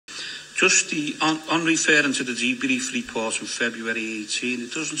Just on referring to the debrief report from February 18,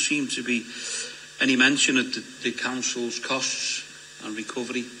 it doesn't seem to be any mention of the council's costs and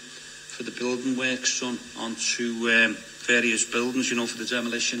recovery for the building works done onto various buildings, you know, for the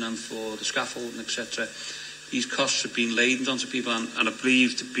demolition and for the scaffolding, etc. These costs have been laden onto people and I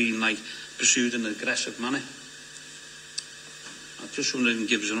believe they've been pursued in an aggressive manner. I just wonder if you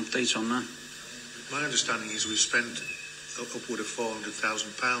can give us an update on that. My understanding is we've spent upward of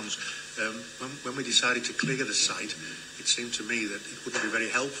 £400,000. When we decided to clear the site, it seemed to me that it wouldn't be very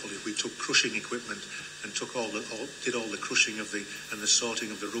helpful if we took crushing equipment and did all the crushing of and the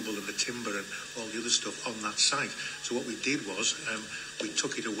sorting of the rubble and the timber and all the other stuff on that site. So what we did was we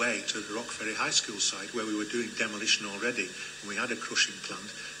took it away to the Rockferry High School site where we were doing demolition already, and we had a crushing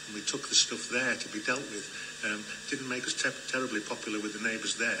plant, and we took the stuff there to be dealt with. Didn't make us terribly popular with the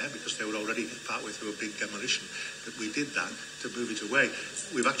neighbours there because they were already partway through a big demolition, but we did that to move it away.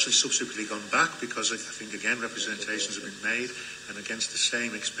 We've actually subsequently gone back because I think again representations have been made, and against the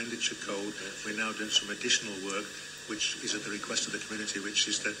same expenditure code we're now doing some additional work which is at the request of the community, which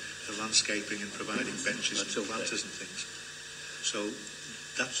is the landscaping and providing benches and planters and things. So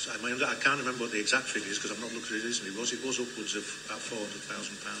that's, I can't remember what the exact figure is because I've not looked at it recently. It was upwards of about £400,000,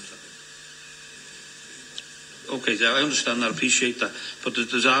 I think. Okay, I understand that, I appreciate that. But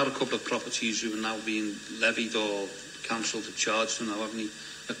there are a couple of properties who are now being levied or council to charge them now, haven't you?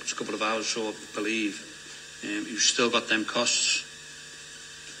 A couple of hours, so I believe. You've still got them costs.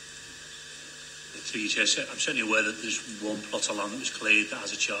 I'm certainly aware that there's one plot of land that was cleared that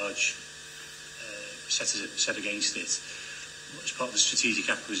has a charge set against it. As part of the strategic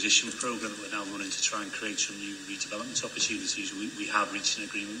acquisition programme that we're now running to try and create some new redevelopment opportunities, we have reached an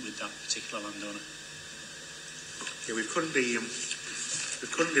agreement with that particular landowner. Yeah, we've currently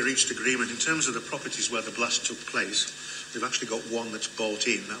reached agreement in terms of the properties where the blast took place. We've actually got one that's bought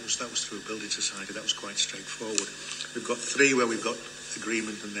in. That was through a building society. That was quite straightforward. We've got three where we've got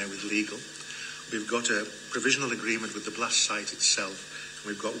agreement and they're with legal. We've got a provisional agreement with the blast site itself, and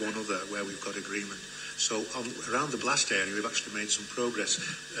we've got one other where we've got agreement. So around the blast area, we've actually made some progress.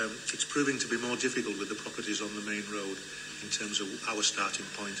 It's proving to be more difficult with the properties on the main road in terms of our starting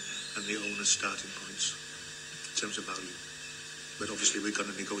point and the owner's starting points in terms of value. But obviously we're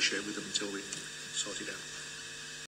going to negotiate with them until we sort it out.